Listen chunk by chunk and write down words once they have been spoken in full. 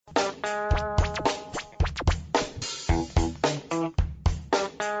Good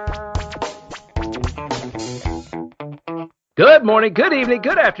morning, good evening,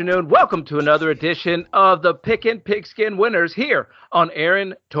 good afternoon. Welcome to another edition of the Pickin' Pigskin Winners here on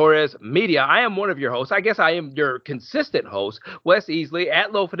Aaron Torres Media. I am one of your hosts. I guess I am your consistent host, Wes Easley,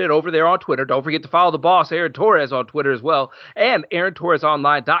 at Loafing It over there on Twitter. Don't forget to follow the boss, Aaron Torres, on Twitter as well. And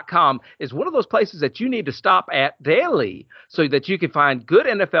AaronTorresOnline.com is one of those places that you need to stop at daily so that you can find good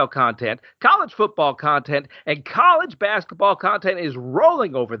NFL content, college football content, and college basketball content is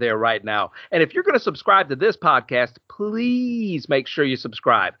rolling over there right now. And if you're going to subscribe to this podcast, please make sure you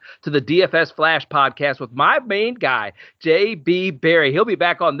subscribe to the DFS Flash podcast with my main guy, J.B. Berry. He'll be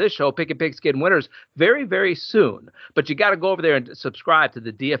back on this show, Pickin' Pigskin Winners, very, very soon. But you got to go over there and subscribe to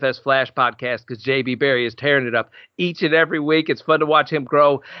the DFS Flash podcast because J.B. Berry is tearing it up each and every week. It's fun to watch him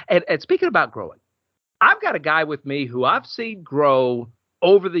grow. And speaking about growing, I've got a guy with me who I've seen grow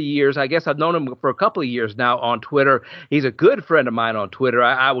over the years. I guess I've known him for a couple of years now on Twitter. He's a good friend of mine on Twitter.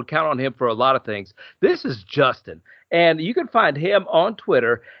 I would count on him for a lot of things. This is Justin. And you can find him on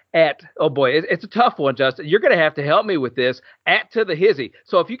Twitter at, oh boy, it's a tough one, Justin. You're going to have to help me with this, at To The Hizzy.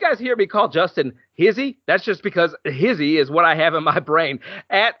 So if you guys hear me call Justin Hizzy, that's just because Hizzy is what I have in my brain.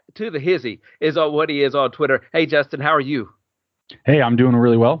 At To The Hizzy is what he is on Twitter. Hey, Justin, how are you? Hey, I'm doing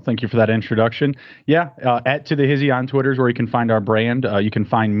really well. Thank you for that introduction. Yeah, at To The Hizzy on Twitter is where you can find our brand. You can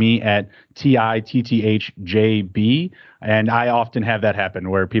find me at TITTHJB. And I often have that happen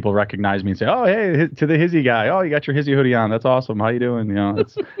where people recognize me and say, "Oh, hey, To The Hizzy guy. Oh, you got your Hizzy hoodie on. That's awesome. How you doing?" You know,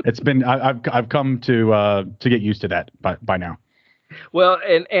 it's been I've come to get used to that by now. Well,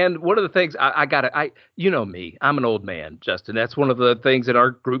 and one of the things you know me, I'm an old man, Justin. That's one of the things in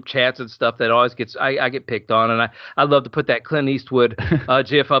our group chats and stuff that always I get picked on. And I love to put that Clint Eastwood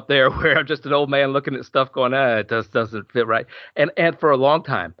gif up there where I'm just an old man looking at stuff going, it doesn't fit right. And for a long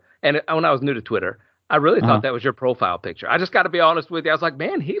time, and when I was new to Twitter, I really thought that was your profile picture. I just got to be honest with you. I was like,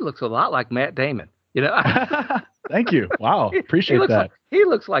 man, he looks a lot like Matt Damon. You know? Thank you. Wow. Appreciate that. He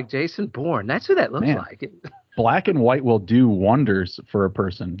looks like Jason Bourne. That's who that looks like. Black and white will do wonders for a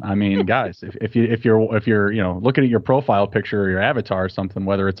person. I mean, guys, if you're looking at your profile picture or your avatar or something,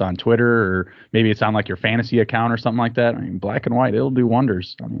 whether it's on Twitter or maybe it's on like your fantasy account or something like that, I mean, black and white, it'll do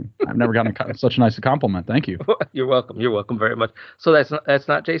wonders. I mean, I've never gotten such a nice compliment. Thank you. You're welcome. You're welcome very much. So that's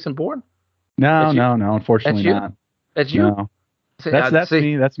not Jason Bourne? No, unfortunately not. That's you? No. That's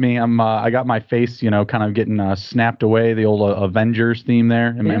me. That's me. I got my face, kind of getting snapped away. The old Avengers theme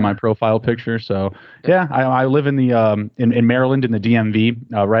there in my profile picture. So yeah, I live in the in Maryland in the DMV,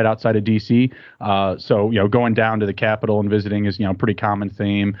 right outside of DC. So going down to the Capitol and visiting is pretty common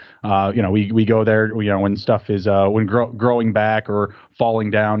theme. We go there when stuff is when growing back or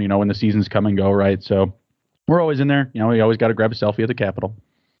falling down. When the seasons come and go, right? So we're always in there. We always got to grab a selfie at the Capitol.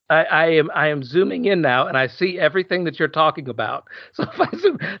 I am zooming in now, and I see everything that you're talking about. So if I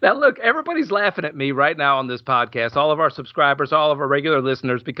zoom now, look, everybody's laughing at me right now on this podcast. All of our subscribers, all of our regular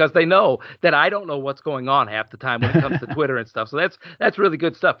listeners, because they know that I don't know what's going on half the time when it comes to Twitter and stuff. So that's really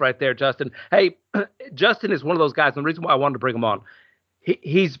good stuff right there, Justin. Hey, Justin is one of those guys. And the reason why I wanted to bring him on,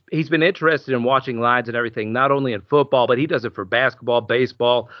 he's been interested in watching lines and everything, not only in football, but he does it for basketball,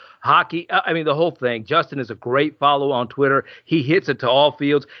 baseball, hockey. I mean, the whole thing. Justin is a great follow on Twitter. He hits it to all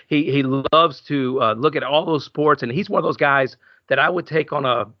fields. He loves to look at all those sports, and he's one of those guys that I would take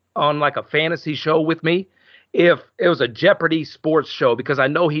on like a fantasy show with me if it was a Jeopardy sports show, because I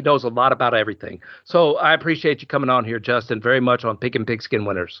know he knows a lot about everything. So I appreciate you coming on here, Justin, very much on Pickin' Pigskin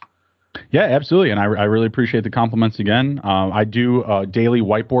Winners. Yeah, absolutely. And I really appreciate the compliments again. I do daily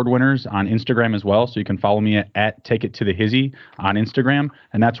whiteboard winners on Instagram as well. So you can follow me at Take It To The Hizzy on Instagram.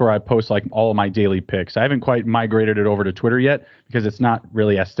 And that's where I post like all of my daily picks. I haven't quite migrated it over to Twitter yet because it's not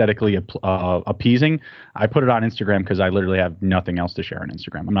really aesthetically appeasing. I put it on Instagram because I literally have nothing else to share on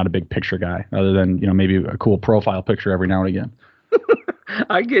Instagram. I'm not a big picture guy other than, maybe a cool profile picture every now and again.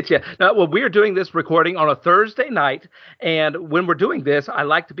 I get you. Now, well, we're doing this recording on a Thursday night, and when we're doing this, I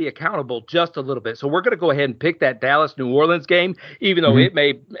like to be accountable just a little bit. So we're going to go ahead and pick that Dallas-New Orleans game, even though it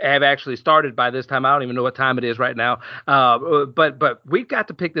may have actually started by this time. I don't even know what time it is right now. But we've got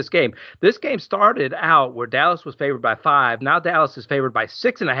to pick this game. This game started out where Dallas was favored by 5. Now Dallas is favored by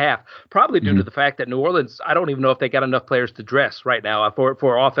 6.5, probably due to the fact that New Orleans, I don't even know if they got enough players to dress right now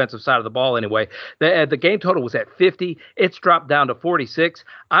for offensive side of the ball anyway. The game total was at 50. It's dropped down to 46.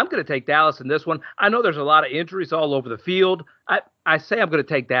 I'm going to take Dallas in this one. I know there's a lot of injuries all over the field. I say I'm going to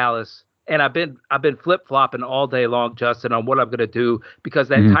take Dallas, and I've been flip-flopping all day long, Justin, on what I'm going to do because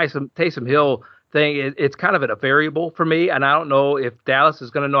that Taysom Hill thing. It's kind of a variable for me, and I don't know if Dallas is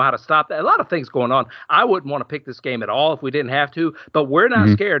going to know how to stop that. A lot of things going on. I wouldn't want to pick this game at all if we didn't have to, but we're not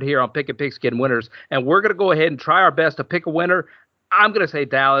scared here on Pickin' Pigskin Winners, and we're going to go ahead and try our best to pick a winner. I'm going to say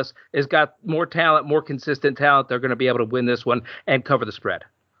Dallas has got more talent, more consistent talent. They're going to be able to win this one and cover the spread.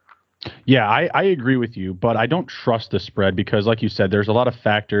 Yeah, I agree with you, but I don't trust the spread because, like you said, there's a lot of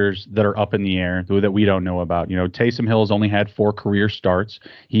factors that are up in the air that we don't know about. Taysom Hill has only had 4 career starts.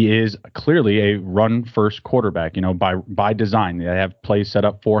 He is clearly a run-first quarterback, by design. They have plays set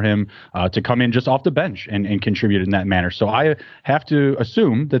up for him to come in just off the bench and contribute in that manner. So I have to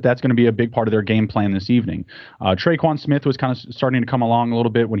assume that that's going to be a big part of their game plan this evening. Traquan Smith was kind of starting to come along a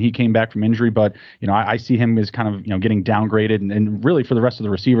little bit when he came back from injury, but I see him as kind of getting downgraded, and really for the rest of the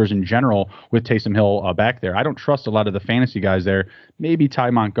receivers in general with Taysom Hill back there. I don't trust a lot of the fantasy guys there. Maybe Ty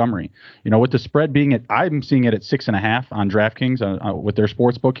Montgomery. With the spread being I'm seeing it at 6.5 on DraftKings with their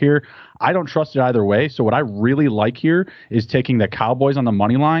sports book here. I don't trust it either way. So what I really like here is taking the Cowboys on the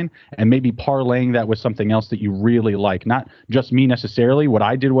money line and maybe parlaying that with something else that you really like. Not just me necessarily. What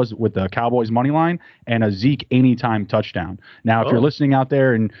I did was with the Cowboys money line and a Zeke anytime touchdown. Now, if you're listening out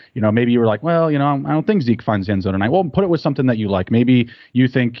there and maybe you were like, well, I don't think Zeke finds the end zone tonight. Well, put it with something that you like. Maybe you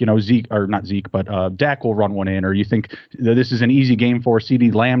think Zeke, or not Zeke, but Dak will run one in, or you think that this is an easy game for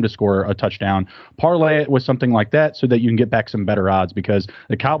CeeDee Lamb to score a touchdown. Parlay it with something like that so that you can get back some better odds, because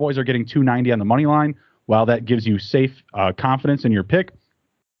the Cowboys are getting 290 on the money line. While that gives you safe confidence in your pick,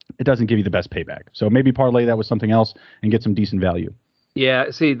 it doesn't give you the best payback. So maybe parlay that with something else and get some decent value.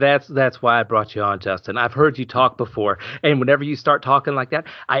 Yeah, see, that's why I brought you on, Justin. I've heard you talk before, and whenever you start talking like that,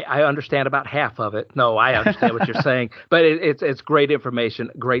 I understand about half of it. No, I understand what you're saying, but it's great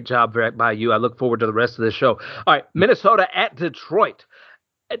information. Great job by you. I look forward to the rest of the show. All right, Minnesota at Detroit.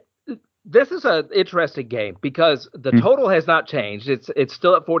 This is an interesting game because the total has not changed. It's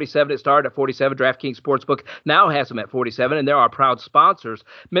still at 47. It started at 47. DraftKings Sportsbook now has them at 47, and there are proud sponsors.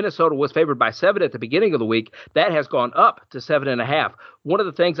 Minnesota was favored by 7 at the beginning of the week. That has gone up to 7.5. One of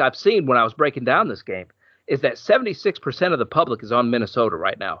the things I've seen when I was breaking down this game is that 76% of the public is on Minnesota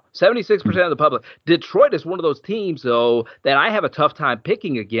right now. 76% of the public. Detroit is one of those teams, though, that I have a tough time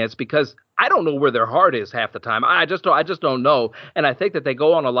picking against because I don't know where their heart is half the time. I just don't know. And I think that they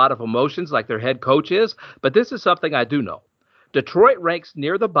go on a lot of emotions like their head coach is. But this is something I do know. Detroit ranks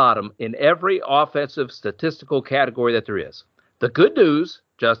near the bottom in every offensive statistical category that there is. The good news,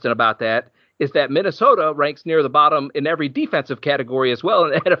 Justin, about that is that Minnesota ranks near the bottom in every defensive category as well in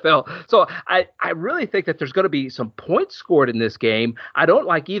the NFL. So I really think that there's going to be some points scored in this game. I don't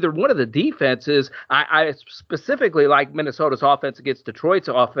like either one of the defenses. I specifically like Minnesota's offense against Detroit's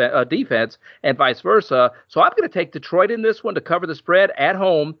defense and vice versa. So I'm going to take Detroit in this one to cover the spread at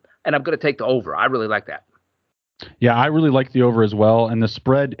home, and I'm going to take the over. I really like that. Yeah, I really like the over as well. And the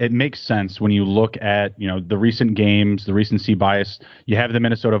spread, it makes sense when you look at, the recent games, the recency bias. You have the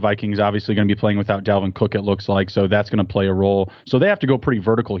Minnesota Vikings obviously going to be playing without Dalvin Cook, it looks like. So that's going to play a role. So they have to go pretty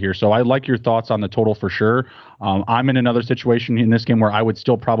vertical here. So I like your thoughts on the total for sure. I'm in another situation in this game where I would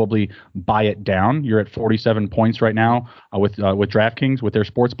still probably buy it down. You're at 47 points right now with DraftKings, with their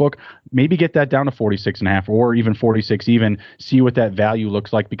sports book. Maybe get that down to 46.5 or even 46 even. See what that value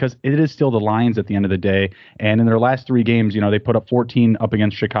looks like, because it is still the Lions at the end of the day. And in their last 3 games, they put up 14 up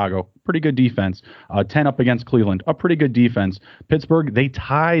against Chicago, pretty good defense. 10 up against Cleveland, a pretty good defense. Pittsburgh, they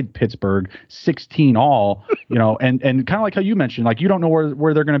tied Pittsburgh 16 all, and kind of like how you mentioned, like you don't know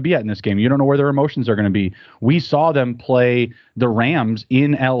where they're going to be at in this game. You don't know where their emotions are going to be. We saw them play the Rams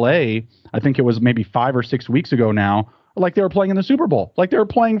in LA. I think it was maybe 5 or 6 weeks ago now, like they were playing in the Super Bowl, like they were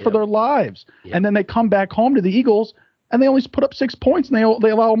playing for their lives. And then they come back home to the Eagles, and they only put up 6 points, and they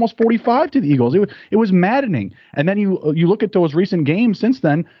allow almost 45 to the Eagles. It was maddening. And then you look at those recent games since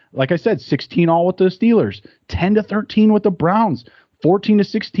then. Like I said, 16 all with the Steelers, 10-13 with the Browns,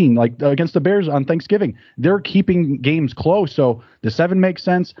 14-16 like against the Bears on Thanksgiving. They're keeping games close. So the 7 makes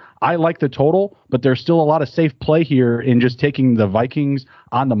sense. I like the total, but there's still a lot of safe play here in just taking the Vikings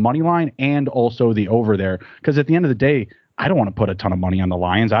on the money line and also the over there. Because at the end of the day, I don't want to put a ton of money on the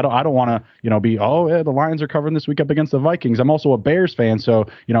Lions. I don't want to, be, the Lions are covering this week up against the Vikings. I'm also a Bears fan. So,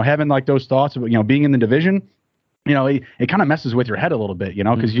 having like those thoughts of, being in the division, it kind of messes with your head a little bit,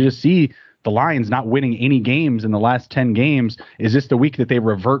 because you just see the Lions not winning any games in the last 10 games. Is this the week that they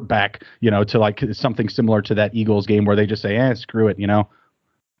revert back, to like something similar to that Eagles game where they just say, screw it,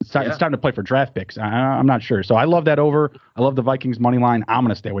 It's time to play for draft picks. I'm not sure. So I love that over. I love the Vikings money line. I'm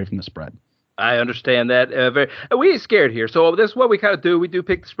going to stay away from the spread. I understand that. We ain't scared here. So this is what we kind of do. We do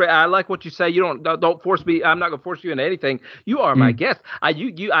pick the spread. I like what you say. You don't force me. I'm not going to force you into anything. You are my guest. I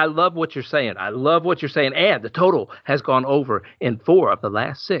love what you're saying. I love what you're saying. And the total has gone over in 4 of the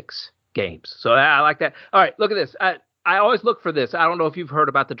last 6 games. So I like that. All right, look at this. I always look for this. I don't know if you've heard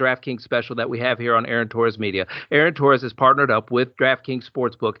about the DraftKings special that we have here on Aaron Torres Media. Aaron Torres has partnered up with DraftKings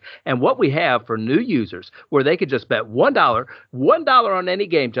Sportsbook, and what we have for new users where they could just bet $1 on any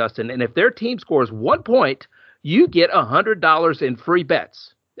game, Justin, and if their team scores 1 point, you get $100 in free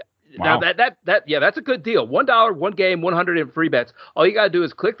bets. Wow. Now that's a good deal. $1, 1 game, 100 in free bets. All you got to do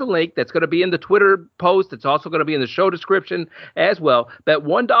is click the link that's going to be in the Twitter post. It's also going to be in the show description as well. Bet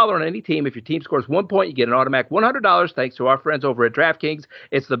 $1 on any team. If your team scores 1 point, you get an automatic $100 thanks to our friends over at DraftKings.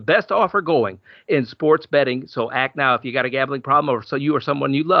 It's the best offer going in sports betting. So act now. If you got a gambling problem or so you or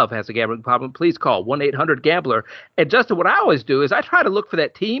someone you love has a gambling problem, please call 1-800-GAMBLER. And Justin, what I always do is I try to look for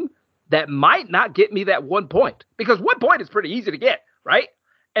that team that might not get me that 1 point, because 1 point is pretty easy to get, right?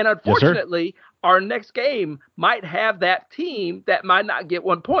 And unfortunately, our next game might have that team that might not get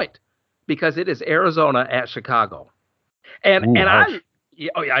 1 point, because it is Arizona at Chicago. I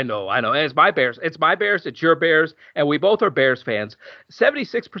know. And it's my Bears. It's your Bears. And we both are Bears fans.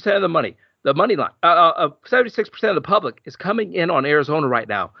 76% of the money line, 76% of the public is coming in on Arizona right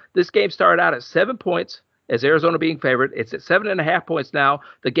now. This game started out at 7 points as Arizona being favored. It's at 7.5 points now.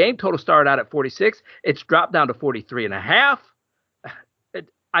 The game total started out at 46. It's dropped down to 43.5.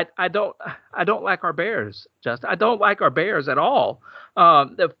 I don't like our Bears, Justin. I don't like our Bears at all.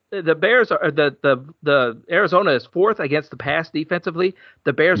 The Bears are the Arizona is 4th against the pass defensively.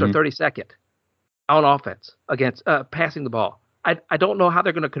 The Bears are 32nd on offense against passing the ball. I don't know how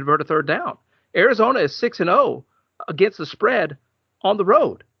they're going to convert a third down. Arizona is 6-0 against the spread on the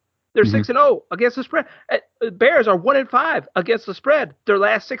road. They're 6-0 against the spread. Bears are 1-5 against the spread their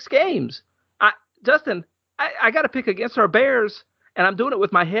last 6 games. Justin, I got to pick against our Bears. And I'm doing it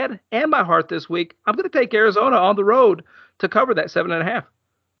with my head and my heart this week. I'm going to take Arizona on the road to cover that 7.5.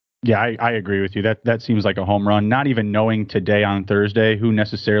 Yeah, I agree with you. That seems like a home run. Not even knowing today on Thursday who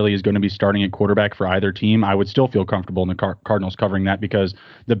necessarily is going to be starting at quarterback for either team, I would still feel comfortable in the Cardinals covering that, because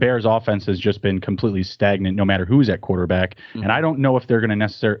the Bears' offense has just been completely stagnant no matter who's at quarterback. And I don't know if they're going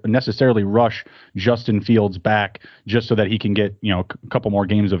to necessarily rush Justin Fields back just so that he can get a couple more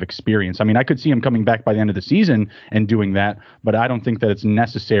games of experience. I mean, I could see him coming back by the end of the season and doing that, but I don't think that it's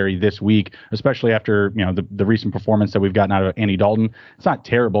necessary this week, especially after the recent performance that we've gotten out of Andy Dalton. It's not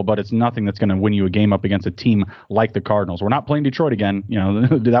terrible, but it's nothing that's going to win you a game up against a team like the Cardinals. We're not playing Detroit again.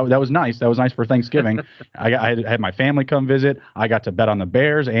 That was nice. That was nice for Thanksgiving. I had my family come visit. I got to bet on the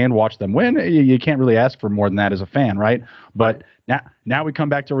Bears and watch them win. You can't really ask for more than that as a fan, right? But now we come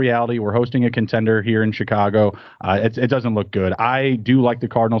back to reality. We're hosting a contender here in Chicago. It doesn't look good. I do like the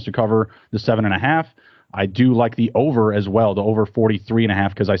Cardinals to cover the 7.5. I do like the over as well, the over 43.5,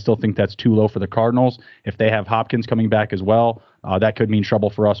 because I still think that's too low for the Cardinals. If they have Hopkins coming back as well, that could mean trouble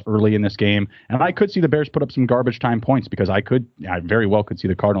for us early in this game. And I could see the Bears put up some garbage time points, because I very well could see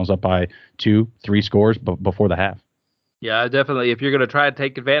the Cardinals up by 2-3 scores before the half. Yeah, definitely. If you're going to try to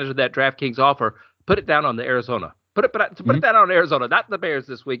take advantage of that DraftKings offer, put it down on the Arizona. Put it down on Arizona, not the Bears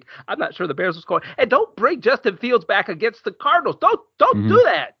this week. I'm not sure the Bears will score. And don't bring Justin Fields back against the Cardinals. Don't do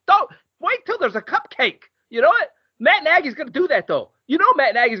that. Don't. Wait till there's a cupcake. You know what? Matt Nagy's going to do that, though.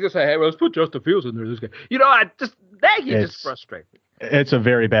 Matt Nagy's going to say, hey, well, let's put Justin Fields in there this game. Nagy just frustrates me. It's a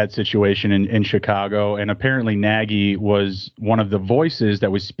very bad situation in Chicago, and apparently Nagy was one of the voices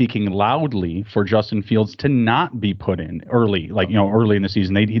that was speaking loudly for Justin Fields to not be put in early in the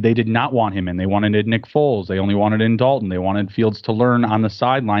season. They did not want him in. They wanted Nick Foles. They only wanted in Dalton. They wanted Fields to learn on the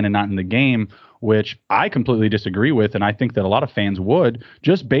sideline and not in the game, which I completely disagree with, and I think that a lot of fans would,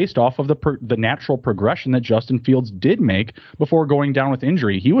 just based off of the natural progression that Justin Fields did make before going down with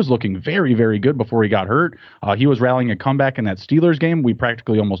injury. He was looking very, very good before he got hurt. He was rallying a comeback in that Steelers game. We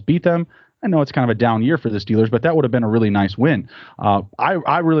practically almost beat them. I know it's kind of a down year for the Steelers, but that would have been a really nice win.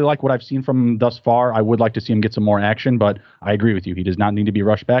 I really like what I've seen from him thus far. I would like to see him get some more action, but I agree with you. He does not need to be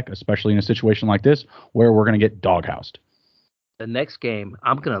rushed back, especially in a situation like this where we're going to get doghoused. The next game,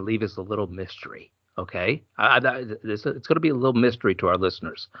 I'm going to leave as a little mystery, okay? It's going to be a little mystery to our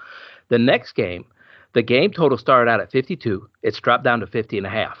listeners. The next game, the game total started out at 52. It's dropped down to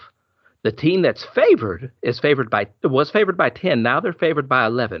 50.5. The team that's was favored by 10. Now they're favored by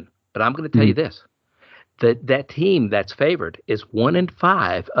 11. But I'm going to tell you this. That team that's favored is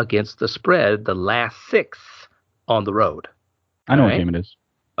 1-5 against the spread the last 6 on the road. I know what game it is.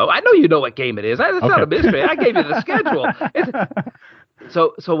 Oh, I know you know what game it is. It's not a mystery. I gave you the schedule.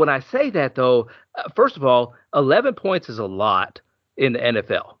 So when I say that, though, first of all, 11 points is a lot in the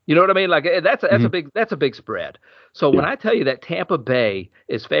NFL. You know what I mean? Like that's a big spread. So when I tell you that Tampa Bay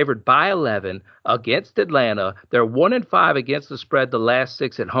is favored by 11 against Atlanta, they're 1-5 against the spread the last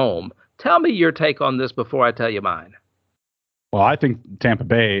 6 at home. Tell me your take on this before I tell you mine. Well, I think Tampa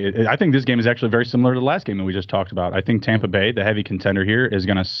Bay, I think this game is actually very similar to the last game that we just talked about. I think Tampa Bay, the heavy contender here, is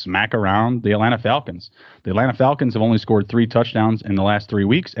going to smack around the Atlanta Falcons. The Atlanta Falcons have only scored 3 touchdowns in the last 3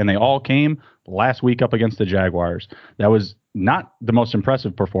 weeks, and they all came last week up against the Jaguars. That was not the most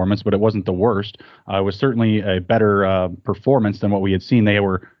impressive performance, but it wasn't the worst. It was certainly a better performance than what we had seen. They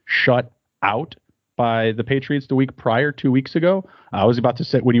were shut out by the Patriots the week prior, 2 weeks ago. I was about to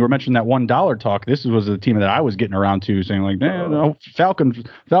say, when you were mentioning that $1 talk, this was the team that I was getting around to, saying like, no,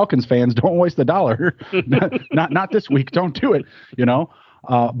 Falcons fans, don't waste the dollar. not this week. Don't do it.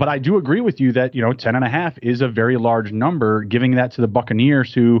 But I do agree with you that 10.5 is a very large number. Giving that to the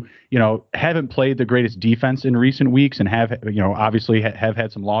Buccaneers, who haven't played the greatest defense in recent weeks and have obviously have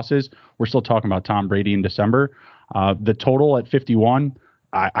had some losses. We're still talking about Tom Brady in December. The total at 51.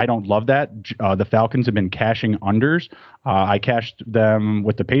 I don't love that. The Falcons have been cashing unders. I cashed them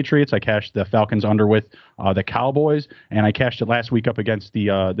with the Patriots. I cashed the Falcons under with the Cowboys, and I cashed it last week up against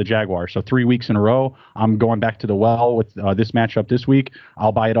the Jaguars. So 3 weeks in a row, I'm going back to the well with this matchup this week.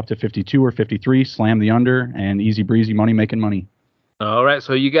 I'll buy it up to 52 or 53, slam the under, and easy breezy money making money. All right.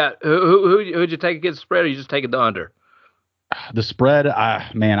 So you got who'd you take against the spread, or you just taking the under? The spread, I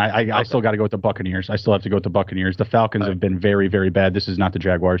still got to go with the Buccaneers. I still have to go with the Buccaneers. The Falcons have been very, very bad. This is not the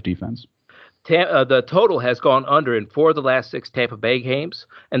Jaguars' defense. The total has gone under in 4 of the last 6 Tampa Bay games,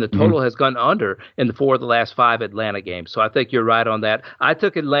 and the total has gone under in the 4 of the last 5 Atlanta games. So I think you're right on that. I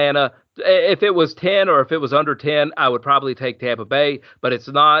took Atlanta. If it was 10 or if it was under 10, I would probably take Tampa Bay, but it's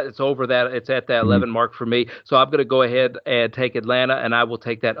not. It's over that. It's at that 11 mark for me. So I'm going to go ahead and take Atlanta, and I will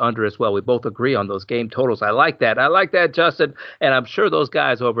take that under as well. We both agree on those game totals. I like that, Justin, and I'm sure those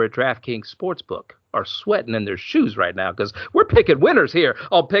guys over at DraftKings Sportsbook are sweating in their shoes right now because we're picking winners here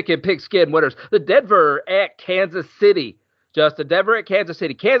on Picking Pigskin Winners. The Denver at Kansas City. Justin, Denver at Kansas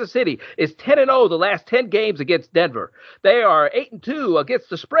City. Kansas City is 10-0 the last 10 games against Denver. They are 8-2 against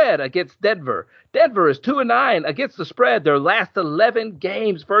the spread against Denver. Denver is 2-9 against the spread their last 11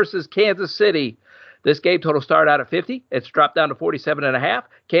 games versus Kansas City. This game total started out at 50. It's dropped down to 47.5.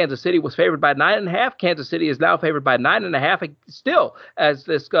 Kansas City was favored by 9.5. Kansas City is now favored by 9.5. Still, as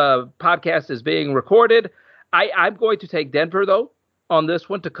this podcast is being recorded, I'm going to take Denver, though, on this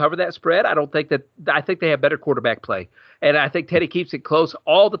one to cover that spread. I think they have better quarterback play. And I think Teddy keeps it close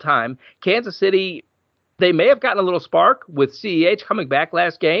all the time. Kansas City, they may have gotten a little spark with CEH coming back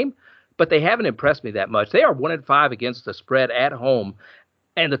last game, but they haven't impressed me that much. They are 1-5 against the spread at home.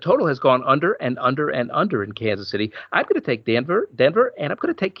 And the total has gone under and under and under in Kansas City. I'm going to take Denver, and I'm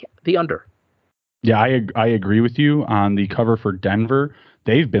going to take the under. Yeah, I agree with you on the cover for Denver.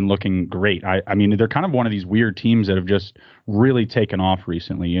 They've been looking great. I mean, they're kind of one of these weird teams that have just really taken off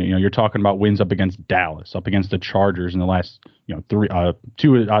recently. You're talking about wins up against Dallas, up against the Chargers in the last, 2 out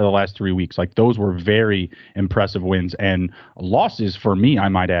of the last 3 weeks. Like those were very impressive wins and losses for me. I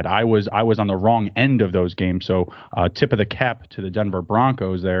might add, I was on the wrong end of those games. So tip of the cap to the Denver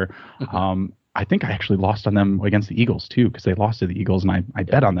Broncos there. I think I actually lost on them against the Eagles too, because they lost to the Eagles and I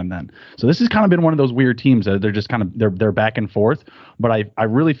bet on them then. So this has kind of been one of those weird teams that they're just kind of they're back and forth. But I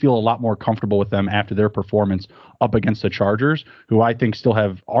really feel a lot more comfortable with them after their performance up against the Chargers, who I think still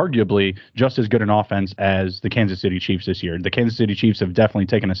have arguably just as good an offense as the Kansas City Chiefs this year. The Kansas City Chiefs have definitely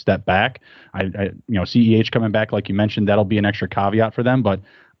taken a step back. CEH coming back, like you mentioned, that'll be an extra caveat for them, but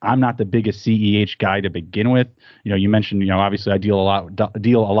I'm not the biggest CEH guy to begin with. You mentioned, obviously I deal a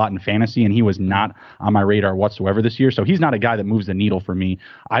lot in fantasy, and he was not on my radar whatsoever this year. So he's not a guy that moves the needle for me.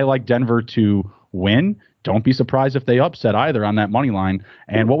 I like Denver to win. Don't be surprised if they upset either on that money line.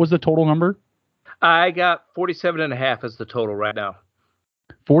 And what was the total number? I got 47.5 as the total right now.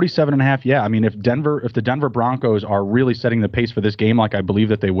 47.5. Yeah. I mean, if the Denver Broncos are really setting the pace for this game, like I believe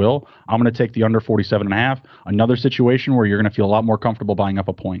that they will, I'm going to take the under 47.5. Another situation where you're going to feel a lot more comfortable buying up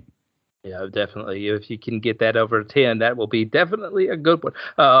a point. Yeah, definitely. If you can get that over 10, that will be definitely a good one.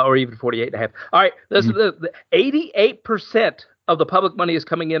 Or even 48.5. All right. This is the 88% of the public money is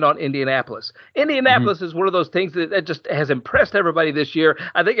coming in on Indianapolis. Indianapolis is one of those things that just has impressed everybody this year.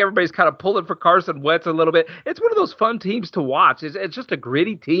 I think everybody's kind of pulling for Carson Wentz a little bit. It's one of those fun teams to watch. It's just a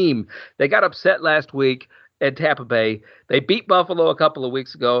gritty team. They got upset last week at Tampa Bay. They beat Buffalo a couple of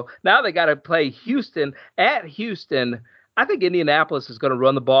weeks ago. Now they got to play Houston at Houston. I think Indianapolis is going to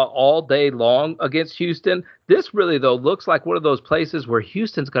run the ball all day long against Houston. This really, though, looks like one of those places where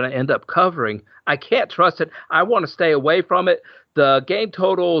Houston's going to end up covering. I can't trust it. I want to stay away from it. The game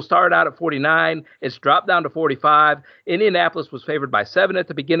total started out at 49. It's dropped down to 45. Indianapolis was favored by 7 at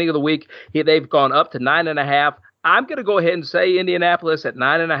the beginning of the week. They've gone up to 9.5. I'm going to go ahead and say Indianapolis at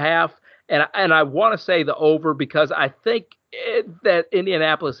 9.5. And I want to say the over because I think that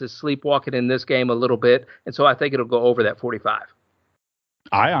Indianapolis is sleepwalking in this game a little bit, and so I think it'll go over that 45.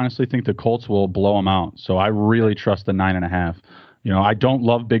 I honestly think the Colts will blow them out, so I really trust the 9.5. I don't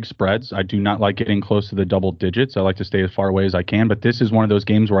love big spreads. I do not like getting close to the double digits. I like to stay as far away as I can, but this is one of those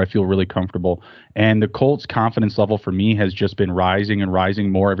games where I feel really comfortable. And the Colts' confidence level for me has just been rising and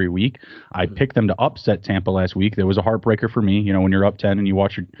rising more every week. I picked them to upset Tampa last week. That was a heartbreaker for me. When you're up 10 and you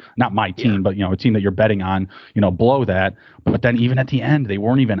watch not my team, but a team that you're betting on, blow that. But then even at the end, they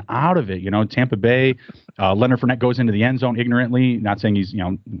weren't even out of it. Tampa Bay, Leonard Fournette goes into the end zone ignorantly. Not saying he's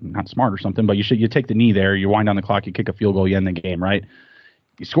not smart or something, but you take the knee there, you wind down the clock, you kick a field goal, you end the game, right?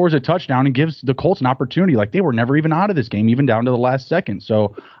 He scores a touchdown and gives the Colts an opportunity. Like, they were never even out of this game, even down to the last second.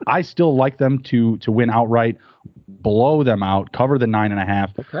 So I still like them to win outright, blow them out, cover the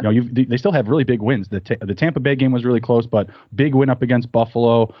 9.5. Okay. They still have really big wins. The Tampa Bay game was really close, but big win up against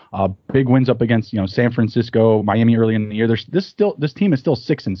Buffalo, big wins up against San Francisco, Miami early in the year. This team is still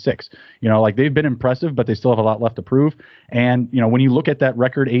 6-6. Like, they've been impressive, but they still have a lot left to prove. And when you look at that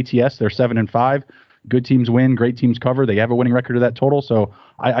record ATS, they're 7-5. Good teams win, great teams cover. They have a winning record of that total, so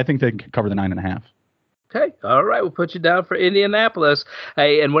I think they can cover the 9.5. Okay, all right, we'll put you down for Indianapolis.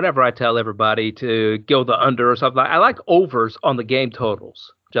 Hey, and whenever I tell everybody to go the under or something, I like overs on the game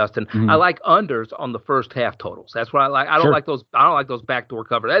totals, Justin. I like unders on the first half totals. That's what I like. I don't like those backdoor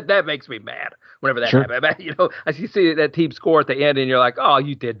covers. That makes me mad whenever that happens. As you see that team score at the end, and you're like, oh,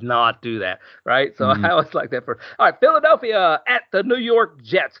 you did not do that, right? So I always like that. All right, Philadelphia at the New York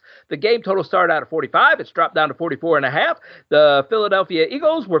Jets. The game total started out at 45. It's dropped down to 44.5. The Philadelphia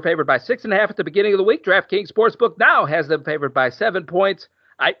Eagles were favored by 6.5 at the beginning of the week. DraftKings Sportsbook now has them favored by 7 points.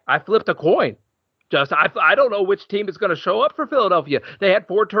 I flipped a coin. I don't know which team is going to show up for Philadelphia. They had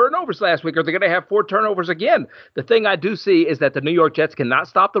 4 turnovers last week. Are they going to have 4 turnovers again? The thing I do see is that the New York Jets cannot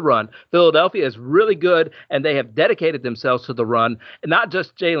stop the run. Philadelphia is really good, and they have dedicated themselves to the run. And not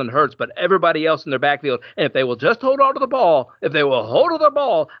just Jalen Hurts, but everybody else in their backfield. And if they will just hold on to the ball,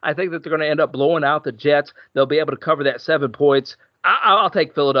 I think that they're going to end up blowing out the Jets. They'll be able to cover that 7 points. I'll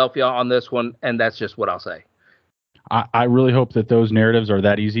take Philadelphia on this one, and that's just what I'll say. I really hope that those narratives are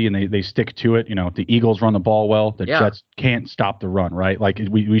that easy and they stick to it. The Eagles run the ball well. The Jets can't stop the run, right? Like,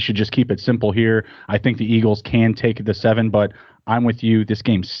 we should just keep it simple here. I think the Eagles can take the 7, but I'm with you. This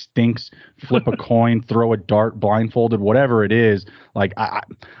game stinks. Flip a coin, throw a dart, blindfolded, whatever it is. Like,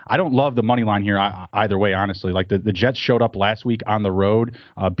 I don't love the money line here either way, honestly. Like, the Jets showed up last week on the road,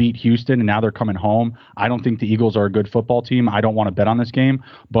 beat Houston, and now they're coming home. I don't think the Eagles are a good football team. I don't want to bet on this game.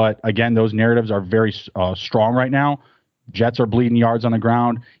 But, again, those narratives are very strong right now. Jets are bleeding yards on the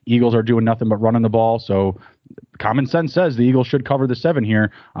ground. Eagles are doing nothing but running the ball. So common sense says the Eagles should cover the 7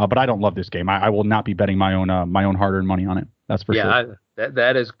 here. But I don't love this game. I will not be betting my own hard-earned money on it. That's for sure.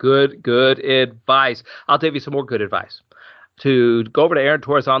 That is good advice. I'll give you some more good advice. To go over to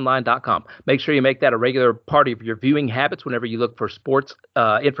AaronTorresOnline.com. Make sure you make that a regular part of your viewing habits whenever you look for sports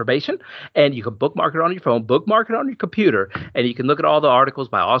information. And you can bookmark it on your phone, bookmark it on your computer, and you can look at all the articles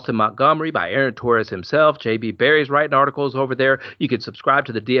by Austin Montgomery, by Aaron Torres himself. JB Barry's writing articles over there. You can subscribe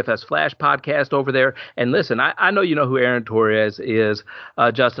to the DFS Flash podcast over there. And listen, I know you know who Aaron Torres is,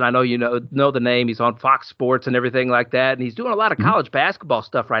 Justin. I know you know the name. He's on Fox Sports and everything like that. And he's doing a lot of college basketball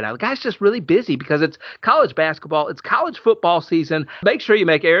stuff right now. The guy's just really busy because it's college basketball, it's college football season. Make sure you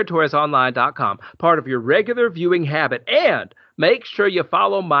make AaronTorresOnline.com part of your regular viewing habit, and make sure you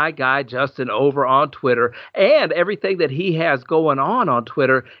follow my guy Justin over on Twitter. And everything that he has going on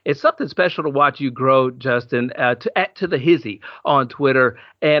Twitter is something special to watch you grow, Justin, to the hizzy on Twitter.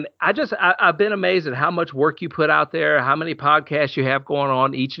 And I've been amazed at how much work you put out there, how many podcasts you have going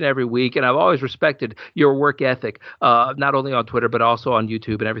on each and every week. And I've always respected your work ethic, not only on Twitter, but also on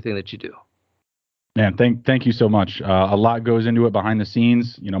YouTube and everything that you do. Man, thank you so much. A lot goes into it behind the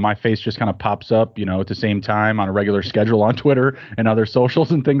scenes. My face just kind of pops up, at the same time on a regular schedule on Twitter and other socials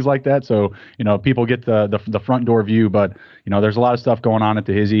and things like that. So, people get the front door view, but, there's a lot of stuff going on at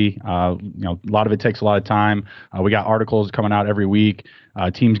the Hizzy. A lot of it takes a lot of time. We got articles coming out every week.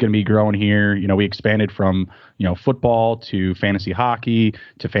 Team's going to be growing here. We expanded from, football to fantasy hockey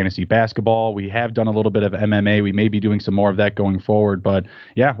to fantasy basketball. We have done a little bit of MMA. We may be doing some more of that going forward. But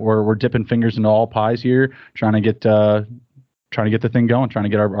yeah, we're dipping fingers into all pies here, trying to get the thing going, trying to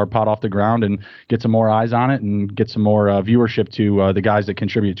get our pot off the ground and get some more eyes on it and get some more viewership to the guys that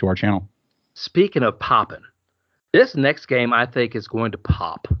contribute to our channel. Speaking of popping, this next game I think is going to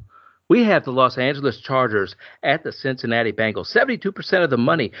pop. We have the Los Angeles Chargers at the Cincinnati Bengals. 72% of the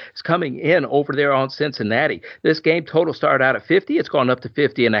money is coming in over there on Cincinnati. This game total started out at 50. It's gone up to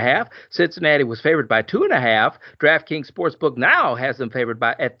 50.5. Cincinnati was favored by 2.5. DraftKings Sportsbook now has them favored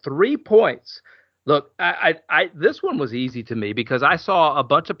at 3 points. Look, this one was easy to me because I saw a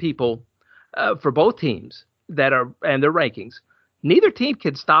bunch of people for both teams and their rankings. Neither team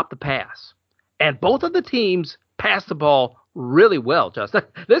can stop the pass. And both of the teams pass the ball really well, Justin.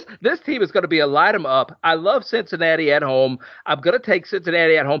 This team is going to be a light 'em up. I love Cincinnati at home. I'm going to take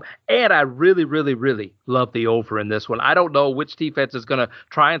Cincinnati at home. And I really, really, really love the over in this one. I don't know which defense is going to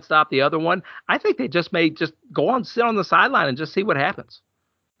try and stop the other one. I think they just may just go on, sit on the sideline and just see what happens.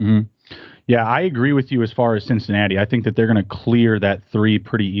 Mm-hmm. Yeah, I agree with you as far as Cincinnati. I think that they're going to clear that 3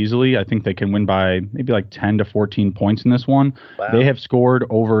 pretty easily. I think they can win by maybe like 10 to 14 points in this one. Wow. They have scored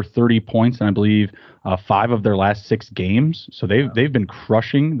over 30 points, and I believe 5 of their last 6 games. So they've been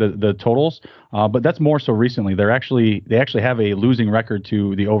crushing the totals. But that's more so recently. They actually have a losing record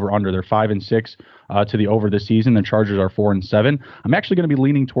to the over/under. They're 5-6 to the over this season. The Chargers are 4-7. I'm actually going to be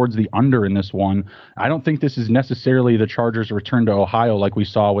leaning towards the under in this one. I don't think this is necessarily the Chargers' return to Ohio like we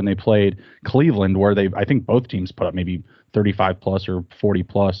saw when they played Cleveland, where I think both teams put up maybe 35 plus or 40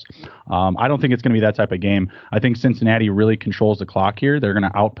 plus. I don't think it's going to be that type of game. I think Cincinnati really controls the clock here. They're going to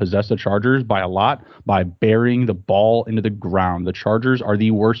outpossess the Chargers by a lot by burying the ball into the ground. The Chargers are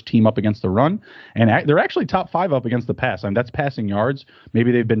the worst team up against the run, and they're actually top 5 up against the pass. I mean, that's passing yards.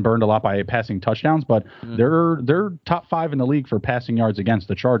 Maybe they've been burned a lot by passing touchdowns, but they're top 5 in the league for passing yards against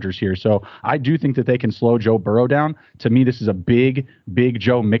the Chargers here. So I do think that they can slow Joe Burrow down. To me, this is a big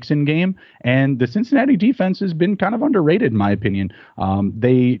Joe Mixon game, and the Cincinnati defense has been kind of underrated in my opinion.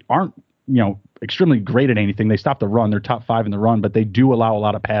 They aren't, extremely great at anything. They stop the run. They're top 5 in the run, but they do allow a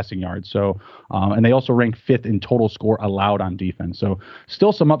lot of passing yards. So, and they also rank 5th in total score allowed on defense. So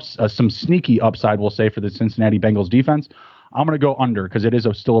still some sneaky upside, we'll say, for the Cincinnati Bengals defense. I'm going to go under because it is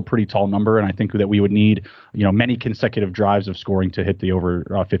still a pretty tall number, and I think that we would need, many consecutive drives of scoring to hit the over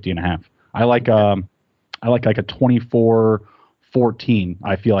 50.5. I like like a 24-14.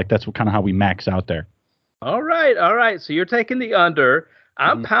 I feel like that's kind of how we max out there. All right. So you're taking the under.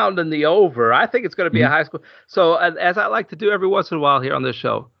 I'm pounding the over. I think it's going to be a high score. So as I like to do every once in a while here on this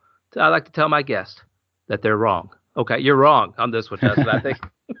show, I like to tell my guests that they're wrong. Okay, you're wrong on this one, Justin. I think.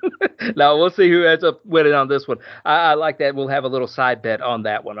 Now we'll see who ends up winning on this one. I like that. We'll have a little side bet on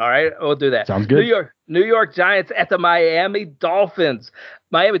that one. All right, we'll do that. Sounds good. New York Giants at the Miami Dolphins.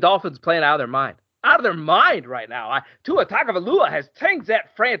 Miami Dolphins playing out of their mind. Out of their mind right now. Tua Tagovailoa has changed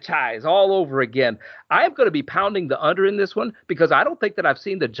that franchise all over again. I am going to be pounding the under in this one because I don't think that I've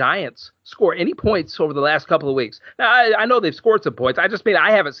seen the Giants score any points over the last couple of weeks. Now, I know they've scored some points. I just mean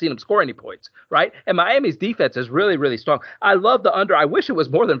I haven't seen them score any points, right? And Miami's defense is really, really strong. I love the under. I wish it was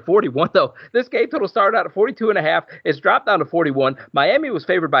more than 41, though. This game total started out at 42.5. It's dropped down to 41. Miami was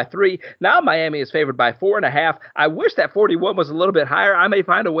favored by 3. Now Miami is favored by 4.5. I wish that 41 was a little bit higher. I may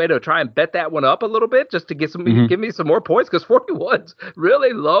find a way to try and bet that one up a little bit just to give me some more points because 41's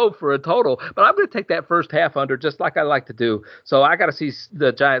really low for a total. But I'm going to take that first half under just like I like to do. So I got to see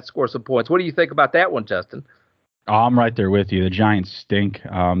the Giants score some points. What do you think about that one, Justin? Oh, I'm right there with you. The Giants stink.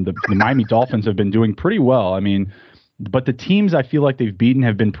 The Miami Dolphins have been doing pretty well. I mean, but the teams I feel like they've beaten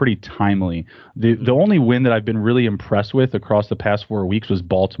have been pretty timely. The only win that I've been really impressed with across the past 4 weeks was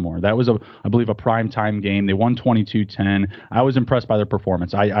Baltimore. That was, I believe, a primetime game. They won 22-10. I was impressed by their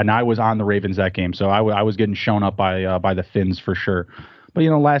performance. I was on the Ravens that game, so I was getting shown up by the Finns for sure. But,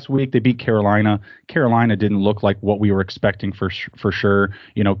 last week they beat Carolina. Carolina didn't look like what we were expecting for sure.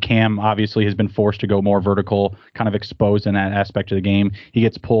 Cam obviously has been forced to go more vertical, kind of exposed in that aspect of the game. He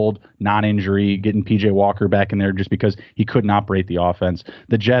gets pulled, non-injury, getting PJ Walker back in there just because he couldn't operate the offense.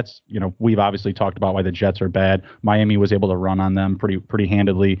 The Jets, we've obviously talked about why the Jets are bad. Miami was able to run on them pretty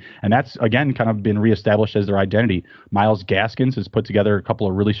handedly. And that's, again, kind of been reestablished as their identity. Myles Gaskins has put together a couple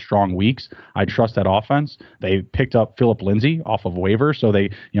of really strong weeks. I trust that offense. They picked up Phillip Lindsay off of waivers. So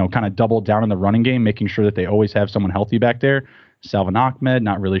they, kind of doubled down in the running game, making sure that they always have someone healthy back there. Salvon Ahmed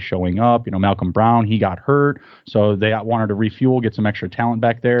not really showing up. Malcolm Brown, he got hurt. So they wanted to refuel, get some extra talent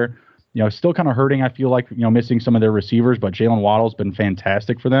back there. Still kind of hurting, I feel like, missing some of their receivers, but Jalen Waddle's been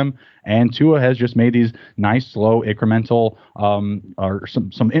fantastic for them. And Tua has just made these nice, slow, incremental, or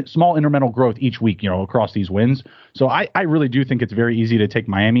some small incremental growth each week, across these wins. So I really do think it's very easy to take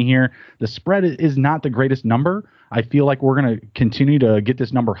Miami here. The spread is not the greatest number. I feel like we're going to continue to get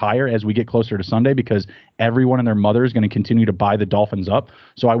this number higher as we get closer to Sunday because everyone and their mother is going to continue to buy the Dolphins up.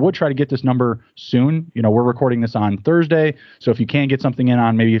 So I would try to get this number soon. We're recording this on Thursday. So if you can get something in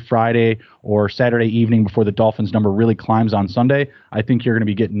on maybe Friday Friday or Saturday evening before the Dolphins number really climbs on Sunday, I think you're going to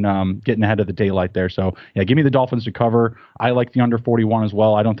be getting ahead of the daylight there. So, yeah, give me the Dolphins to cover. I like the under 41 as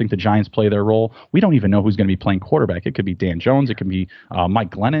well. I don't think the Giants play their role. We don't even know who's going to be playing quarterback. It could be Dan Jones. It could be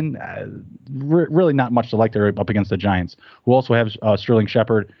Mike Glennon. Really not much to like there up against the Giants, who also have Sterling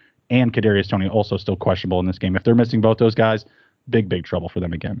Shepard and Kadarius Toney also still questionable in this game. If they're missing both those guys, big trouble for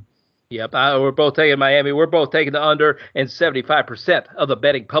them again. Yep, we're both taking Miami. We're both taking the under, and 75% of the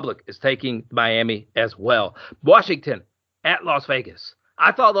betting public is taking Miami as well. Washington at Las Vegas.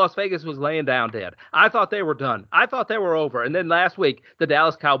 I thought Las Vegas was laying down dead. I thought they were done. I thought they were over. And then last week, the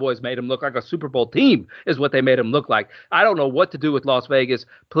Dallas Cowboys made them look like a Super Bowl team is what they made them look like. I don't know what to do with Las Vegas.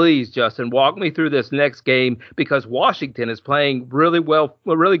 Please, Justin, walk me through this next game because Washington is playing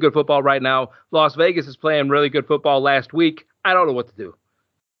really good football right now. Las Vegas is playing really good football last week. I don't know what to do.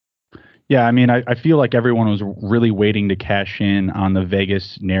 Yeah, I mean, I feel like everyone was really waiting to cash in on the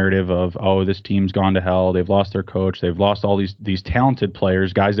Vegas narrative of, oh, this team's gone to hell. They've lost their coach. They've lost all these talented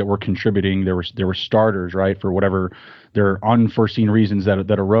players, guys that were contributing. There were starters, right, for whatever their unforeseen reasons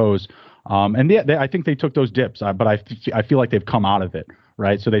that arose. I think they took those dips, but I feel like they've come out of it,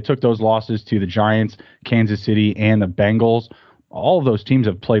 right? So they took those losses to the Giants, Kansas City, and the Bengals. All of those teams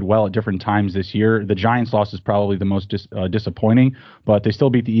have played well at different times this year. The Giants loss is probably the most disappointing, but they still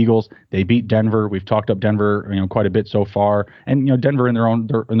beat the Eagles. They beat Denver. We've talked up Denver, quite a bit so far, and Denver in their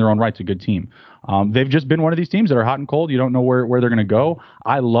own right's a good team. They've just been one of these teams that are hot and cold. You don't know where they're going to go.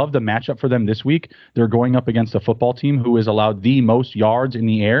 I love the matchup for them this week. They're going up against a football team who has allowed the most yards in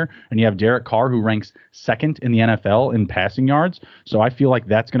the air, and you have Derek Carr, who ranks second in the NFL in passing yards. So I feel like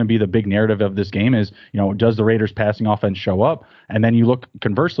that's going to be the big narrative of this game is, does the Raiders passing offense show up? And then you look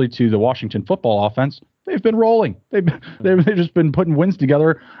conversely to the Washington football offense. They've been rolling. They've just been putting wins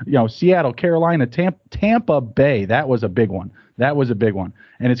together. Seattle, Carolina, Tampa Bay. That was a big one.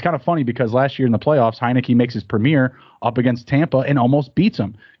 And it's kind of funny because last year in the playoffs, Heineke makes his premiere up against Tampa and almost beats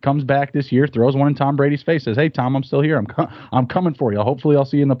him. Comes back this year, throws one in Tom Brady's face, says, "Hey, Tom, I'm still here. I'm coming for you. Hopefully I'll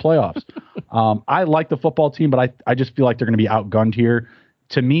see you in the playoffs." I like the football team, but I just feel like they're going to be outgunned here.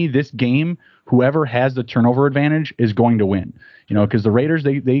 To me, this game, whoever has the turnover advantage is going to win. Because the Raiders,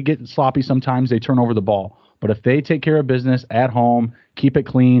 they get sloppy sometimes. They turn over the ball. But if they take care of business at home, keep it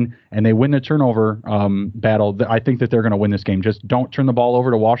clean, and they win the turnover battle, I think that they're going to win this game. Just don't turn the ball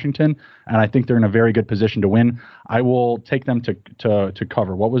over to Washington, and I think they're in a very good position to win. I will take them to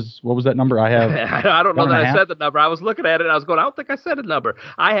cover. What was that number? I have. I don't know that I said the number. I was looking at it, and I was going, I don't think I said a number.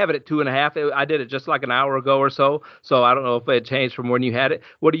 I have it at 2.5. I did it just like an hour ago or so, so I don't know if it changed from when you had it.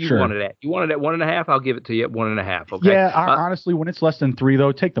 What do you want it at? You want it at 1.5? I'll give it to you at 1.5. Okay. Yeah, honestly, when it's less than 3,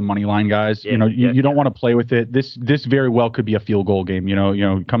 though, take the money line, guys. You don't want to play with it. This very well could be a field goal game.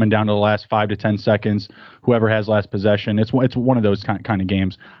 Coming down to the last 5 to 10 seconds, whoever has last possession. It's one of those kind of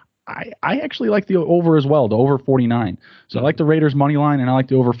games. I actually like the over as well, the over 49. So I like the Raiders money line, and I like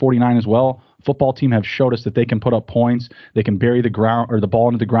the over 49 as well. Football team have showed us that they can put up points. They can bury the ball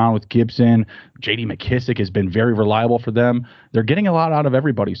into the ground with Gibson. J.D. McKissick has been very reliable for them. They're getting a lot out of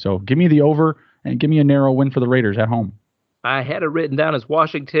everybody. So give me the over and give me a narrow win for the Raiders at home. I had it written down as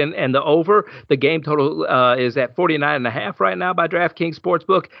Washington and the over. The game total is at 49.5 right now by DraftKings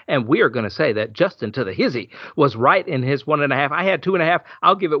Sportsbook. And we are going to say that Justin to the hizzy was right in his 1.5. I had 2.5.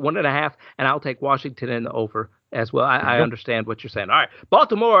 I'll give it 1.5, and I'll take Washington in the over as well. I understand what you're saying. All right.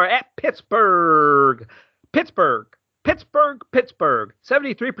 Baltimore at Pittsburgh. Pittsburgh.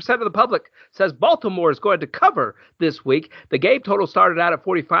 73% of the public says Baltimore is going to cover this week. The game total started out at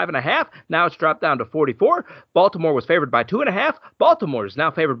 45.5. Now it's dropped down to 44. Baltimore was favored by 2.5. Baltimore is now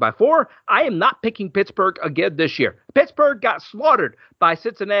favored by 4. I am not picking Pittsburgh again this year. Pittsburgh got slaughtered by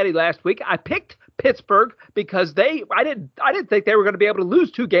Cincinnati last week. I picked Pittsburgh because I didn't think they were going to be able to lose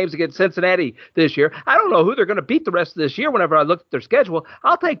 2 games against Cincinnati this year. I don't know who they're going to beat the rest of this year whenever I look at their schedule.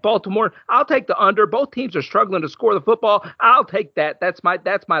 I'll take Baltimore. I'll take the under. Both teams are struggling to score the football. I'll take that. That's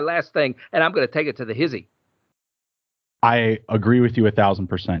my last thing, and I'm going to take it to the hizzy. I agree with you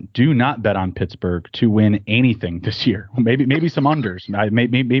 1,000%. Do not bet on Pittsburgh to win anything this year. Maybe some unders.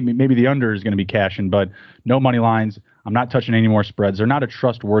 Maybe the under is going to be cashing, but no money lines. I'm not touching any more spreads. They're not a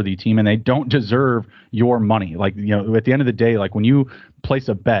trustworthy team, and they don't deserve your money. At the end of the day, when you place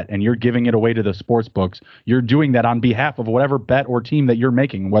a bet and you're giving it away to the sports books, you're doing that on behalf of whatever bet or team that you're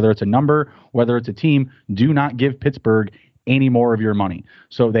making, whether it's a number, whether it's a team. Do not give Pittsburgh any more of your money.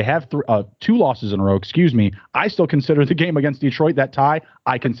 So they have 2 losses in a row. Excuse me. I still consider the game against Detroit, that tie,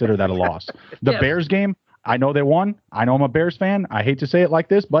 I consider that a loss. The Bears game, I know they won. I know I'm a Bears fan. I hate to say it like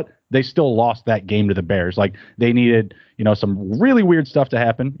this, but they still lost that game to the Bears. Like, they needed, some really weird stuff to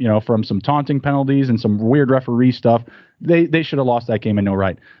happen, from some taunting penalties and some weird referee stuff. They should have lost that game in no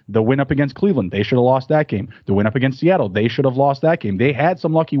right. The win up against Cleveland, they should have lost that game. The win up against Seattle, they should have lost that game. They had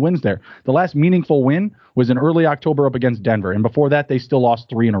some lucky wins there. The last meaningful win was in early October up against Denver. And before that, they still lost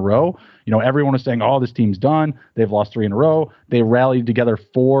 3 in a row. Everyone was saying, oh, this team's done. They've lost 3 in a row. They rallied together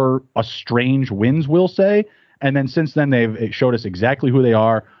 4 strange wins, we'll say. And then since then, they've showed us exactly who they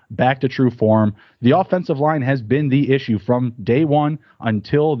are, back to true form. The offensive line has been the issue from day one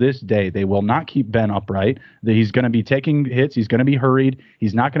until this day. They will not keep Ben upright. He's going to be taking hits. He's going to be hurried.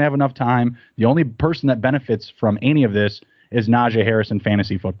 He's not going to have enough time. The only person that benefits from any of this is Najee Harris in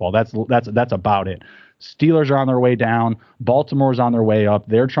fantasy football. That's about it. Steelers are on their way down. Baltimore's on their way up.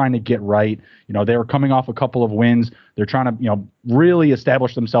 They're trying to get right. They were coming off a couple of wins. They're trying to, really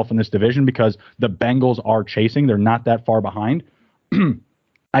establish themselves in this division because the Bengals are chasing. They're not that far behind.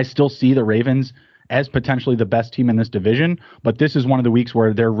 I still see the Ravens as potentially the best team in this division, but this is one of the weeks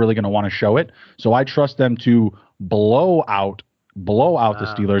where they're really going to want to show it. So I trust them to blow out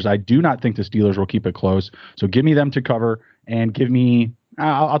the Steelers. I do not think the Steelers will keep it close. So give me them to cover and give me,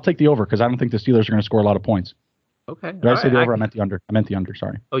 I'll take the over because I don't think the Steelers are going to score a lot of points. Okay. Did I say the over? I meant the under.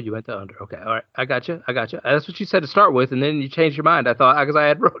 Sorry. Oh, you went the under. Okay. All right. I got you. That's what you said to start with, and then you changed your mind. I thought because I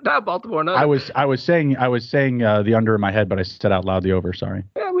had wrote down Baltimore. I was saying the under in my head, but I said out loud the over. Sorry.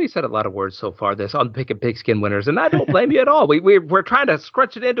 Yeah, we said a lot of words so far this on Pick and Pigskin Winners, and I don't blame you at all. We're trying to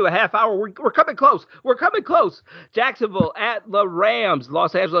scrunch it into a half hour. We're coming close. Jacksonville at the Rams.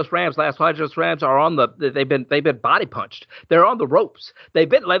 Los Angeles Rams. Los Angeles Rams are on they've been body punched. They're on the ropes. They've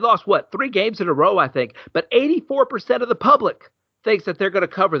lost 3 games in a row, I think, but 84% of the public thinks that they're going to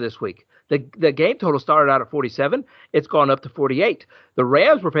cover this week. The game total started out at 47. It's gone up to 48. The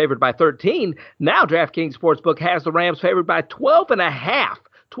Rams were favored by 13. Now DraftKings Sportsbook has the Rams favored by 12.5.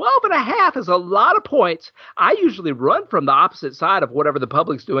 12.5 is a lot of points. I usually run from the opposite side of whatever the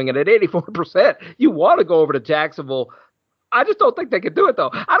public's doing, and at 84%, you want to go over to Jacksonville. I just don't think they could do it, though.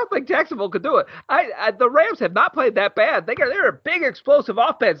 I don't think Jacksonville could do it. The Rams have not played that bad. They're a big, explosive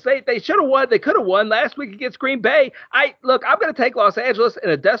offense. They should have won. They could have won last week against Green Bay. I'm going to take Los Angeles in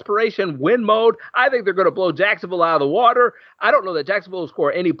a desperation win mode. I think they're going to blow Jacksonville out of the water. I don't know that Jacksonville will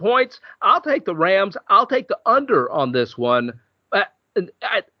score any points. I'll take the Rams. I'll take the under on this one.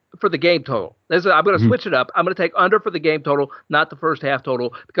 For the game total. I'm going to switch it up. I'm going to take under for the game total, not the first half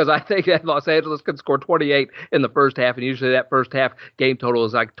total, because I think that Los Angeles can score 28 in the first half, and usually that first half game total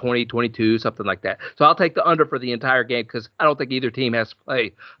is like 20, 22, something like that. So I'll take the under for the entire game because I don't think either team has to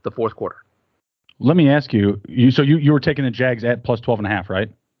play the fourth quarter. Let me ask you, you were taking the Jags at plus 12.5,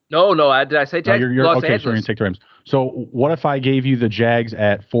 right? No, did I say Jags? No, Los okay, Angeles. So you're going to take the Rams. So what if I gave you the Jags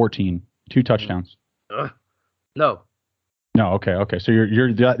at 14, 2 touchdowns? No. No, okay. So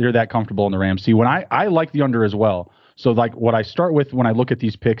you're that comfortable in the Rams. See, when I like the under as well. So like what I start with when I look at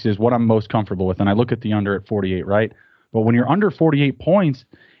these picks is what I'm most comfortable with, and I look at the under at 48, right? But when you're under 48 points,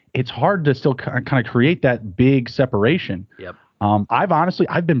 it's hard to still kind of create that big separation. Yep.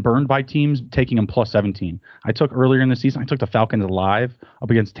 I've been burned by teams taking them plus 17. I took earlier in the season, I took the Falcons live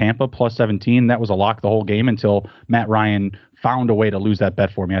up against Tampa plus 17. That was a lock the whole game until Matt Ryan found a way to lose that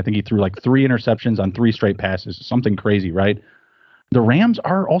bet for me. I think he threw like 3 interceptions on 3 straight passes, something crazy, right? The Rams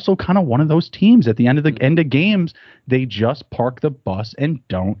are also kind of one of those teams at the end of games. They just park the bus and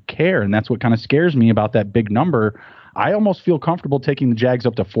don't care. And that's what kind of scares me about that big number. I almost feel comfortable taking the Jags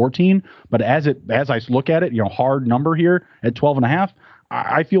up to 14, but as I look at it, hard number here at 12.5,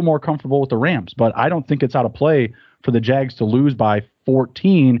 I feel more comfortable with the Rams, but I don't think it's out of play for the Jags to lose by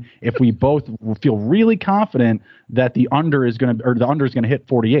 14 if we both feel really confident that the under is going to hit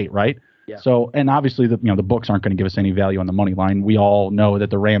 48, right? Yeah. So, and obviously the books aren't going to give us any value on the money line. We all know that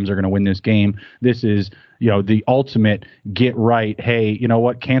the Rams are going to win this game. This is, the ultimate get right. Hey, you know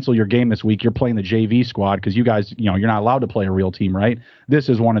what? Cancel your game this week. You're playing the JV squad because you guys, you're not allowed to play a real team, right? This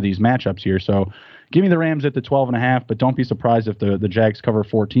is one of these matchups here. So give me the Rams at the 12.5, but don't be surprised if the Jags cover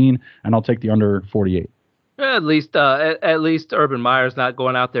 14, and I'll take the under 48. At least Urban Meyer's not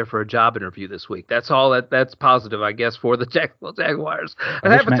going out there for a job interview this week. That's all. That's positive, I guess, for the Jacksonville Jaguars. I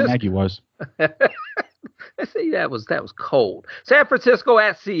wish Matt Nagy was. See, that was cold. San Francisco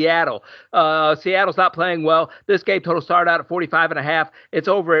at Seattle. Seattle's not playing well. This game total started out at 45.5. It's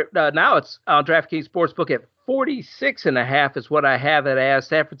over now. It's on DraftKings Sportsbook at 46.5 is what I have it as.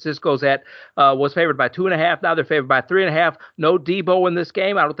 San Francisco's was favored by 2.5. Now they're favored by 3.5. No Debo in this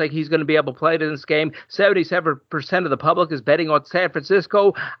game. I don't think he's going to be able to play in this game. 77% of the public is betting on San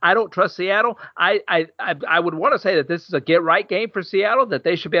Francisco. I don't trust Seattle. I would want to say that this is a get right game for Seattle, that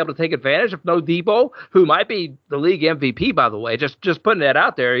they should be able to take advantage of no Debo, who might be the league MVP, by the way. Just putting that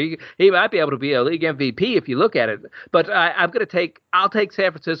out there. He might be able to be a league MVP if you look at it. But I'll take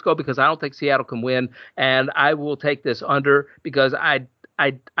San Francisco because I don't think Seattle can win, and I will take this under because I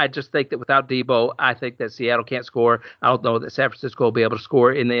just think that without Debo, I think that Seattle can't score. I don't know that San Francisco will be able to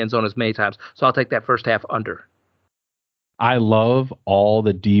score in the end zone as many times. So I'll take that first half under. I love all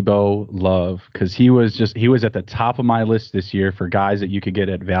the Debo love because he was at the top of my list this year for guys that you could get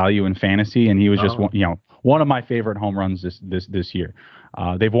at value in fantasy, and he was just one of my favorite home runs this year.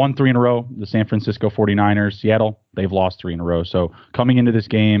 They've won 3 in a row, the San Francisco 49ers. Seattle, they've lost 3 in a row. So coming into this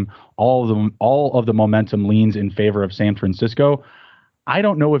game, all of the momentum leans in favor of San Francisco. I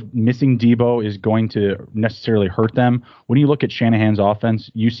don't know if missing Debo is going to necessarily hurt them. When you look at Shanahan's offense,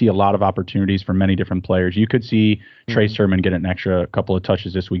 you see a lot of opportunities for many different players. You could see Trey Sermon get an extra couple of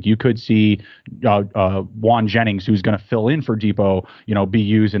touches this week. You could see Juan Jennings, who's going to fill in for Debo, be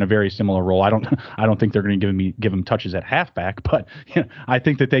used in a very similar role. I don't think they're going to give him touches at halfback, but I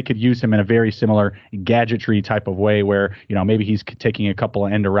think that they could use him in a very similar gadgetry type of way where, maybe he's taking a couple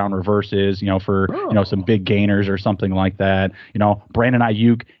of end around reverses, for some big gainers or something like that. Brandon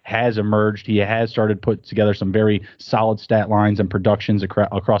Ayuk has emerged. He has started put together some very solid stat lines and productions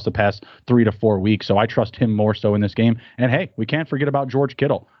across the past 3 to 4 weeks. So I trust him more so in this game. And hey, we can't forget about George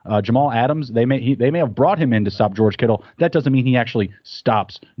Kittle. Jamal Adams, they may have brought him in to stop George Kittle. That doesn't mean he actually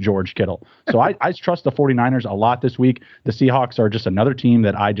stops George Kittle. So I trust the 49ers a lot this week. The Seahawks are just another team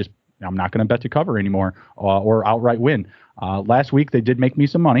that I'm not going to bet to cover anymore or outright win. Last week, they did make me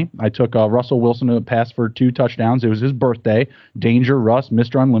some money. I took Russell Wilson to pass for 2 touchdowns. It was his birthday. Danger Russ,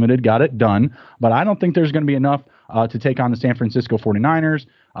 Mr. Unlimited, got it done. But I don't think there's going to be enough to take on the San Francisco 49ers.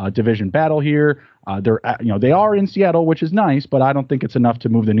 Division battle here. They are in Seattle, which is nice, but I don't think it's enough to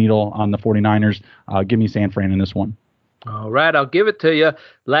move the needle on the 49ers. Give me San Fran in this one. All right, I'll give it to you.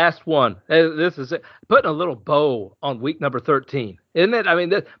 Last one. This is it. Putting a little bow on week number 13, isn't it? I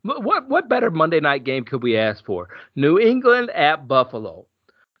mean, what better Monday night game could we ask for? New England at Buffalo.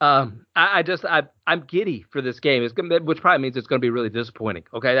 I'm giddy for this game, which probably means it's going to be really disappointing.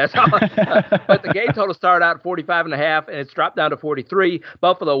 Okay, that's how. But the game total started out at 45.5, and it's dropped down to 43.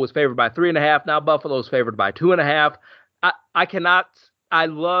 Buffalo was favored by 3.5. Now Buffalo's favored by 2.5. I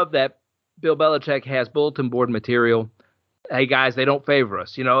love that Bill Belichick has bulletin board material. Hey, guys, they don't favor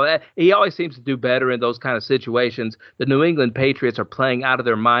us. He always seems to do better in those kind of situations. The New England Patriots are playing out of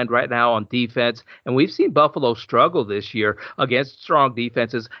their mind right now on defense, and we've seen Buffalo struggle this year against strong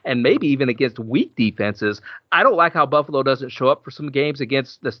defenses and maybe even against weak defenses. I don't like how Buffalo doesn't show up for some games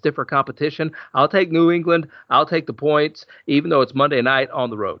against the stiffer competition. I'll take New England. I'll take the points, even though it's Monday night on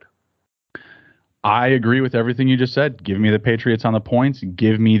the road. I agree with everything you just said. Give me the Patriots on the points.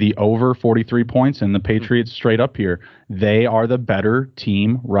 Give me the over 43 points and the Patriots straight up here. They are the better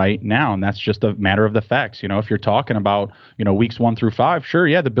team right now, and that's just a matter of the facts. If you're talking about, weeks 1 through 5, sure,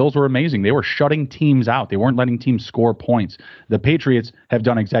 yeah, the Bills were amazing. They were shutting teams out. They weren't letting teams score points. The Patriots have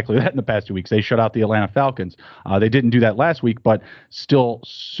done exactly that in the past 2 weeks. They shut out the Atlanta Falcons. They didn't do that last week, but still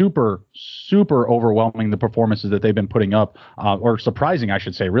super overwhelming, the performances that they've been putting up, or surprising, I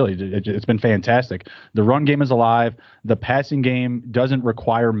should say, really. It's been fantastic. The run game is alive. The passing game doesn't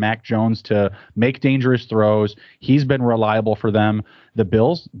require Mac Jones to make dangerous throws. He's been reliable for them. The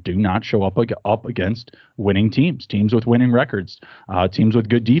Bills do not show up against winning teams with winning records, teams with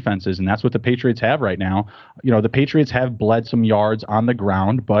good defenses, and that's what the Patriots have right now. The Patriots have bled some yards on the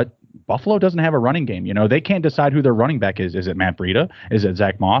ground, but Buffalo doesn't have a running game. They can't decide who their running back is. Is it Matt Breida? Is it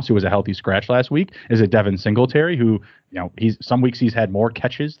Zach Moss, who was a healthy scratch last week? Is it Devin Singletary, who, some weeks he's had more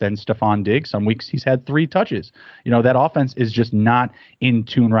catches than Stephon Diggs. Some weeks he's had 3 touches. That offense is just not in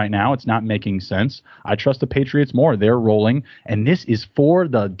tune right now. It's not making sense. I trust the Patriots more. They're rolling, and this is for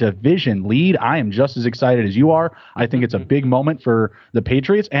the division lead. I am just as excited as you are. I think it's a big moment for the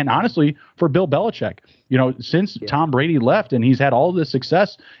Patriots and honestly for Bill Belichick. Since Tom Brady left and he's had all this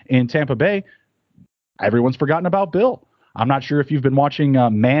success in Tampa Bay, everyone's forgotten about Bill. I'm not sure if you've been watching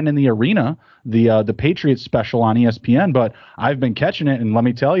Man in the Arena, the Patriots special on ESPN, but I've been catching it, and let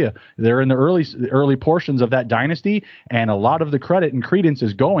me tell you, they're in the early portions of that dynasty, and a lot of the credit and credence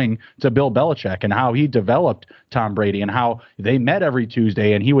is going to Bill Belichick and how he developed Tom Brady and how they met every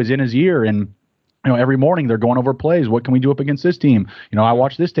Tuesday, and he was in his ear, and every morning they're going over plays. What can we do up against this team? I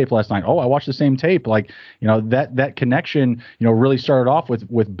watched this tape last night. Oh, I watched the same tape. That connection, really started off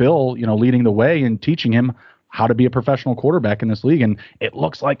with Bill, leading the way and teaching him how to be a professional quarterback in this league. And it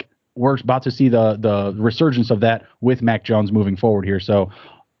looks like we're about to see the resurgence of that with Mac Jones moving forward here. So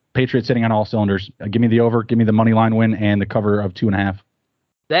Patriots sitting on all cylinders. Give me the over, give me the money line win, and the cover of 2.5.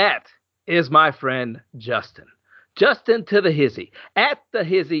 That is my friend Justin. Justin to the Hizzy, at the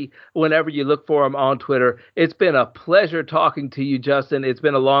Hizzy, whenever you look for him on Twitter. It's been a pleasure talking to you, Justin. It's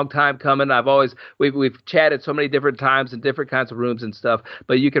been a long time coming. We've chatted so many different times in different kinds of rooms and stuff,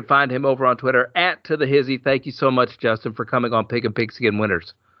 but you can find him over on Twitter, at to the Hizzy. Thank you so much, Justin, for coming on Pickin' Pigskin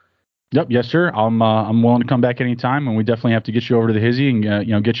Winners. Yep, yes, sir. I'm willing to come back anytime, and we definitely have to get you over to the Hizzy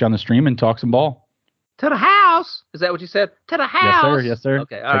and get you on the stream and talk some ball. To the house. Is that what you said? To the house. Yes, sir.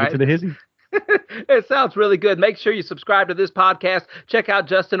 Okay, all right. Take it to the Hizzy. It sounds really good. Make sure you subscribe to this podcast. Check out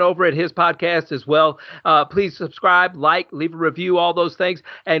Justin over at his podcast as well. Please subscribe, leave a review, all those things.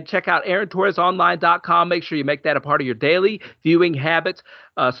 And check out AaronTorresOnline.com. Make sure you make that a part of your daily viewing habits.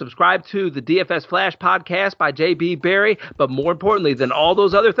 Subscribe to the DFS Flash podcast by J.B. Berry. But more importantly than all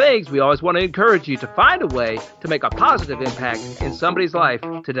those other things, we always want to encourage you to find a way to make a positive impact in somebody's life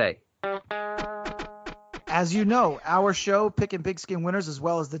today. As you know, our show, Pickin' Pigskin Winners, as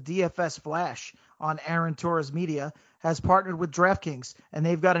well as the DFS Flash on Aaron Torres Media, has partnered with DraftKings, and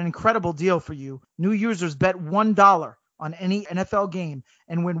they've got an incredible deal for you. New users bet $1 on any NFL game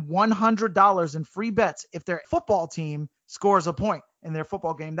and win $100 in free bets if their football team scores a point in their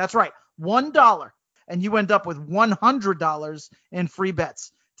football game. That's right, $1, and you end up with $100 in free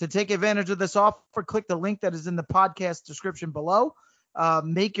bets. To take advantage of this offer, click the link that is in the podcast description below.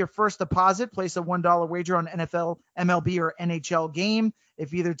 Make your first deposit, place a $1 wager on NFL, MLB, or NHL game.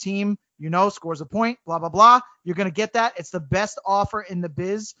 If either team, scores a point, blah, blah, blah, you're going to get that. It's the best offer in the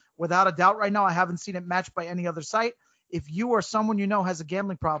biz, without a doubt right now. I haven't seen it matched by any other site. If you or someone has a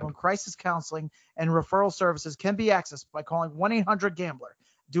gambling problem, crisis counseling and referral services can be accessed by calling 1-800-GAMBLER.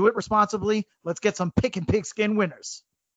 Do it responsibly. Let's get some Pickin' Pigskin Winners.